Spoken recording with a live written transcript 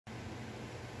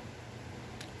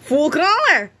Full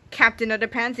color! Captain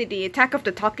Underpants, The Attack of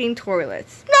the Talking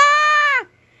Toilets. Ah!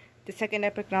 The second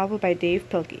epic novel by Dave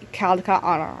Pilkey, Caldecott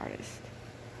honor artist.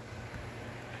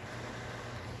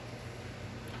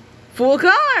 Full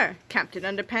color! Captain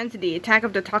Underpants, The Attack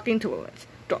of the Talking Toilets.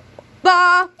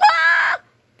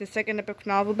 The second epic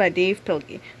novel by Dave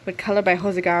Pilkey, with color by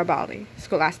Jose Garibaldi,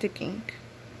 Scholastic Inc.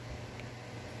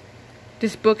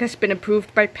 This book has been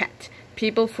approved by PET,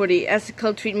 People for the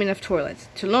Ethical Treatment of Toilets.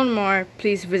 To learn more,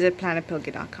 please visit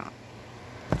planetpilkey.com.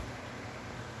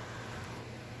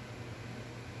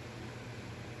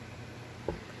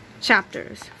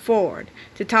 Chapters. Foreword.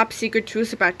 The Top Secret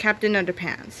Truths About Captain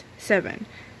Underpants. 7.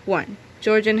 1.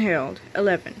 George and Harold.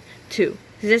 11. 2.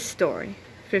 This Story.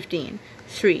 15.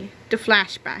 3. The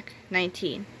Flashback.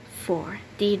 19. 4.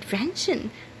 The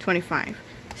Invention. 25.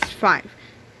 5.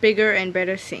 Bigger and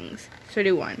Better Things.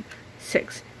 31.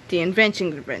 6. The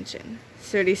Invention Convention.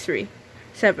 33.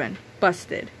 7.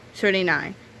 Busted.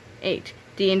 39. 8.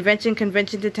 The Invention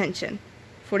Convention Detention.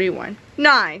 41.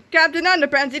 9. Captain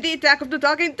Underpants, The Attack of the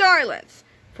Talking Toilets.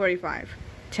 45.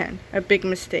 10. A Big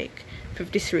Mistake.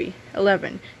 53.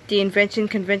 11. The Invention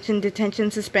Convention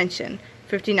Detention Suspension.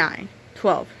 59.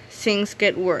 12. Things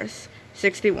Get Worse.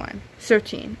 61.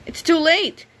 13. It's Too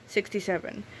Late.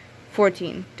 67.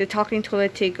 14. The Talking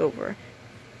Toilet Takeover.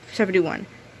 71.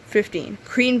 15.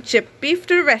 Cream Chip Beef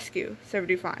to the Rescue.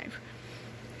 75.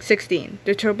 16.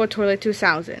 The Turbo Toilet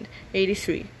 2000.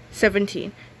 83.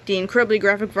 17. The Incredibly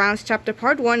Graphic Rounds Chapter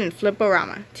Part 1 in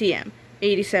Flip-O-Rama. TM.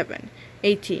 87.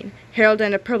 18. Harold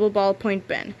and the Purple Ballpoint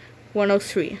Pen.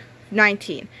 103.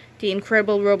 19. The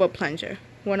Incredible Robo Plunger.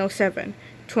 107.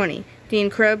 20. The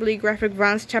Incredibly Graphic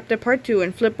Rounds Chapter Part 2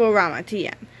 in Flip-O-Rama.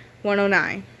 TM.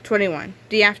 109. 21.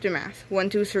 The Aftermath.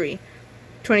 123.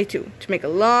 22. To make a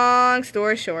long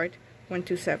story short.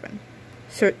 127.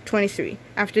 23.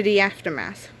 After the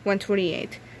Aftermath.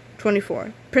 128.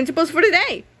 24. Principles for the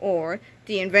Day, or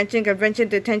The Invention, Convention,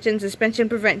 Detention, Suspension,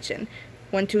 Prevention.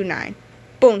 129.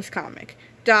 Bones Comic.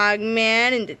 Dog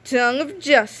Man in the Tongue of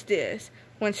Justice.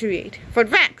 138. For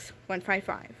facts.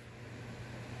 155.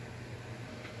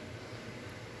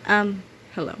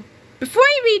 Hello. Before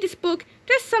you read this book,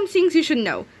 there's some things you should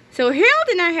know. So Harold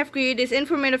and I have created this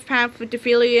informative pamphlet to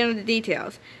fill you in on the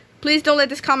details. Please don't let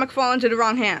this comic fall into the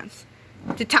wrong hands.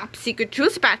 The Top Secret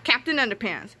Truths About Captain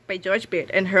Underpants by George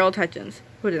Beard and Harold Hutchins.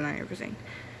 Who did I ever sing?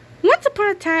 Once upon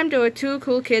a time, there were two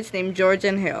cool kids named George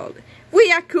and Harold.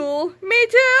 We are cool. Me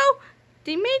too.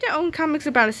 They made their own comics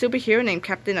about a superhero named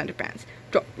Captain Underpants.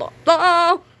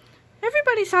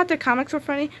 Everybody thought their comics were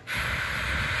funny.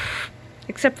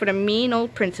 Except for the mean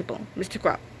old principal, Mr.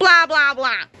 Krupp. Blah, blah,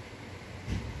 blah.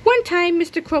 One time,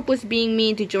 Mr. Krupp was being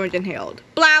mean to George and Harold.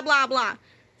 Blah, blah, blah.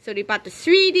 So they bought the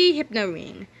 3D Hypno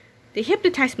Ring. They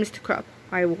hypnotized Mr. Krupp.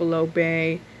 I will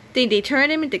obey. Then they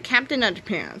turned him into Captain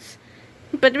Underpants.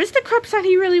 But Mr. Krupp thought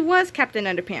he really was Captain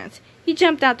Underpants. He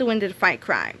jumped out the window to fight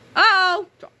crime. Uh-oh!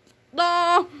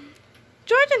 Oh!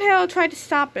 George and Harold tried to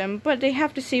stop him, but they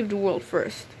have to save the world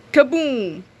first.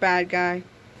 Kaboom! Bad guy.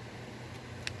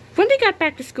 When they got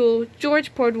back to school,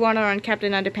 George poured water on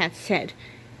Captain Underpants' head.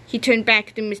 He turned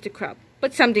back to Mr. Krupp,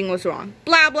 but something was wrong.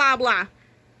 Blah, blah, blah.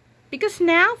 Because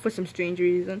now, for some strange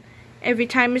reason, every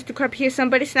time Mr. Krupp hears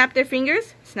somebody snap their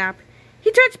fingers, snap,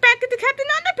 he turns back into Captain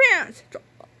Underpants.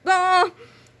 Oh.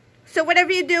 So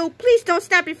whatever you do, please don't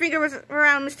snap your fingers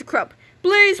around Mr. Krupp.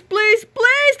 Please, please,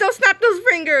 please don't snap those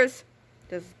fingers.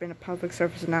 This has been a public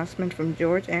service announcement from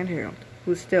George and Harold,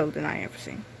 who still deny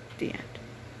everything. The end.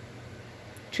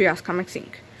 Treehouse Comics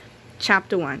Inc.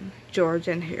 Chapter 1. George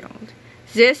and Harold.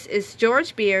 This is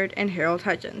George Beard and Harold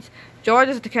Hutchins. George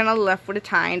is the kid on the left with a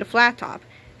tie and a flat top.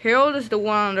 Harold is the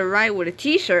one on the right with a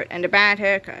t-shirt and a bad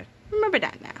haircut. Remember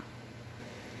that now.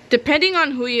 Depending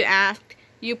on who you ask,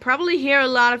 you probably hear a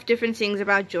lot of different things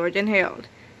about George and Harold.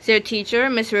 Their teacher,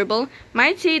 Miss Ribble,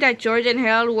 might say that George and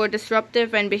Harold were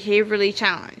disruptive and behaviorally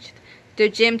challenged. Their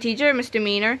gym teacher, Mr.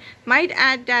 Meaner, might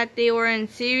add that they were in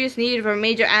serious need of a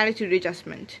major attitude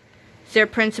adjustment. Their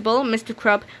principal, Mr.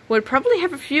 Krupp, would probably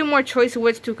have a few more choice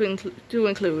words to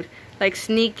include, like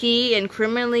sneaky and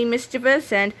criminally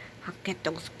mischievous and I'll get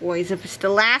those boys if it's the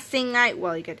last thing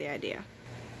well, you get the idea.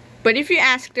 But if you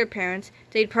ask their parents,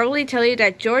 they'd probably tell you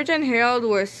that George and Harold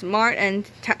were smart and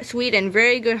sweet and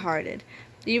very good-hearted,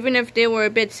 even if they were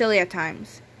a bit silly at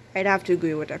times. I'd have to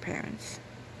agree with their parents.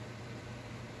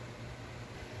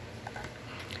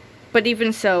 But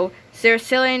even so, their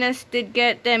silliness did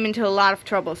get them into a lot of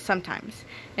trouble sometimes.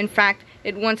 In fact,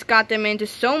 it once got them into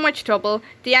so much trouble,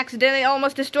 they accidentally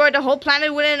almost destroyed the whole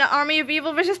planet with an army of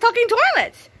evil vicious talking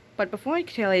toilets! But before I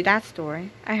tell you that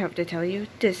story, I have to tell you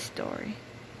this story.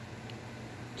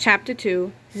 Chapter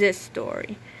 2, This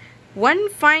Story. One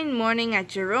fine morning at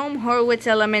Jerome Horwitz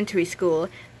Elementary School,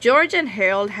 George and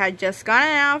Harold had just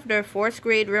gotten out of their 4th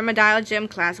grade Read-Aloud gym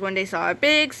class when they saw a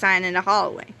big sign in the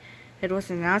hallway. It was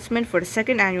an announcement for the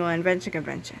 2nd annual invention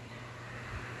convention.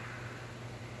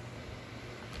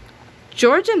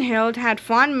 George and Harold had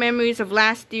fond memories of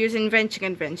last year's invention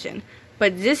convention,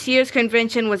 but this year's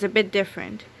convention was a bit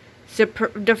different.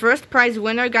 The first prize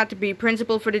winner got to be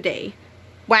principal for the day.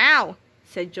 "Wow,"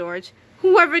 said George.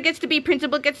 "Whoever gets to be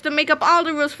principal gets to make up all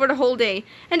the rules for the whole day,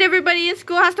 and everybody in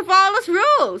school has to follow those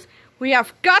rules. We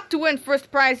have got to win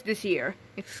first prize this year,"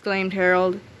 exclaimed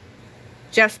Harold.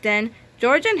 Just then,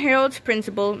 George and Harold's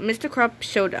principal, Mr. Krupp,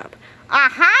 showed up.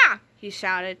 "Aha!" he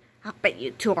shouted. "I'll bet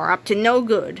you two are up to no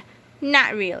good."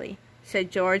 "Not really,"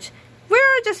 said George.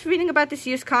 "We're just reading about this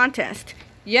year's contest."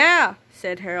 "Yeah,"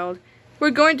 said Harold. "We're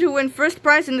going to win first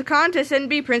prize in the contest and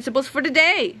be principals for the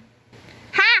day."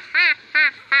 "Ha ha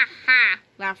ha ha ha,"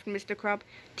 laughed Mr. Krupp.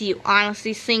 "Do you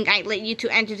honestly think I'd let you two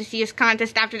enter this year's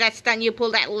contest after that stunt you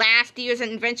pulled at last year's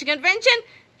invention convention?"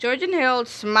 George and Harold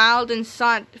smiled and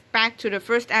sought back to the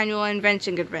 1st annual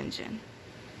invention convention.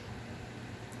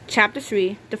 Chapter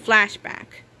 3, The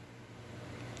Flashback.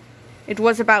 It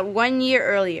was about 1 year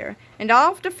earlier, and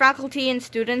all of the faculty and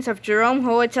students of Jerome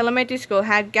Horwitz Elementary School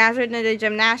had gathered in the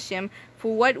gymnasium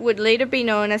for what would later be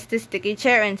known as the sticky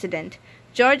chair incident.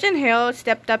 George and Harold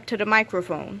stepped up to the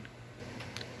microphone.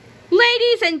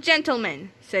 "Ladies and gentlemen,"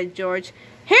 said George,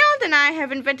 "Harold and I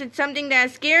have invented something that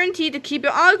is guaranteed to keep you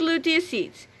all glued to your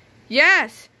seats."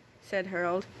 "Yes," said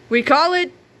Harold. "We call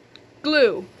it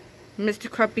glue." Mr.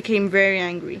 Krupp became very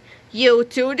angry. "You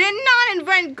two did not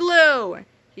invent glue!"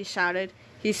 he shouted.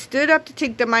 He stood up to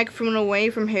take the microphone away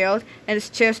from Harold, and his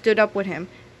chair stood up with him.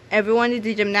 Everyone in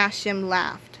the gymnasium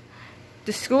laughed.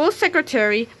 The school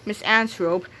secretary, Miss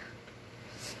Ansrope,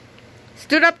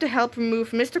 stood up to help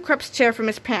remove Mr. Krupp's chair from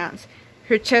his pants.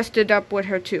 Her chair stood up with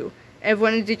her too.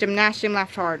 Everyone in the gymnasium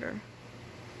laughed harder.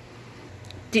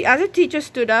 The other teachers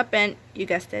stood up and, you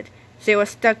guessed it, they were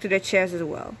stuck to their chairs as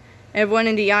well. Everyone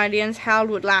in the audience howled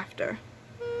with laughter.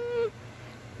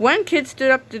 One kid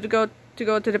stood up to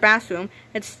go to the bathroom,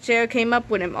 and his chair came up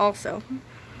with him also.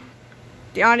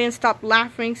 The audience stopped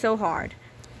laughing so hard.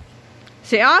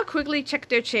 They all quickly checked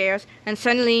their chairs, and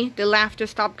suddenly the laughter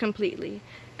stopped completely.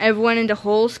 Everyone in the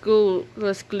whole school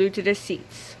was glued to their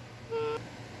seats.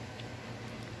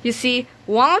 You see,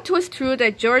 while it was true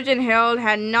that George and Harold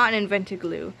had not invented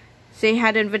glue, they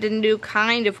had invented a new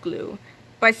kind of glue.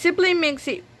 By simply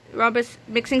mixing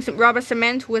some rubber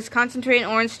cement with concentrated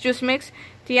orange juice mix,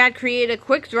 they had created a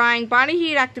quick-drying, body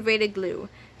heat-activated glue.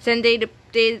 Then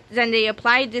they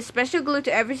applied this special glue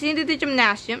to everything in the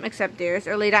gymnasium except theirs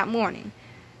early that morning.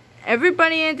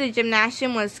 Everybody in the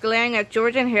gymnasium was glaring at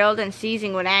George and Harold and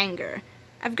seizing with anger.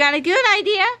 "I've got a good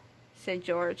idea," said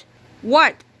George.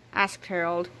 "What?" asked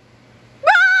Harold.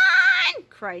 "Run!"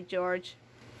 cried George.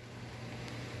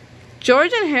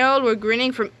 George and Harold were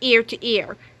grinning from ear to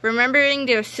ear, remembering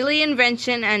their silly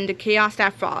invention and the chaos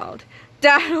that followed.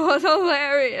 "That was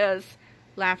hilarious,"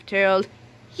 laughed Harold.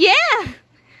 "Yeah,"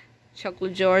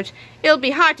 chuckled George. "It'll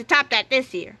be hard to top that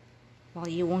this year." "Well,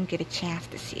 you won't get a chance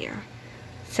this year,"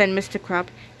 said Mr. Krupp.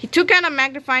 He took out a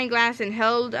magnifying glass and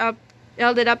held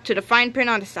it up to the fine print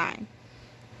on the sign.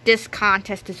 "This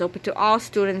contest is open to all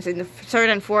students in the 3rd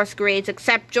and 4th grades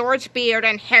except George Beard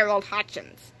and Harold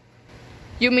Hutchins."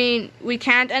 "You mean we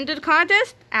can't enter the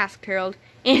contest?" asked Harold.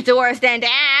 "It's worse than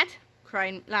that,"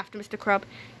 laughed Mr. Krupp.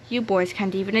 "You boys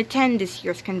can't even attend this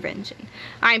year's convention.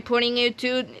 I'm putting you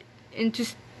two in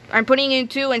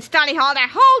study hall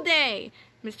that whole day."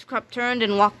 Mr. Krupp turned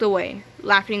and walked away,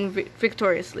 laughing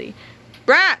victoriously.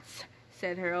 "Brats,"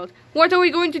 said Harold. "What are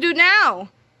we going to do now?"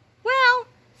 "Well,"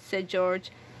 said George,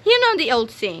 "you know the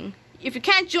old saying, if you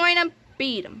can't join 'em,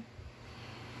 beat 'em."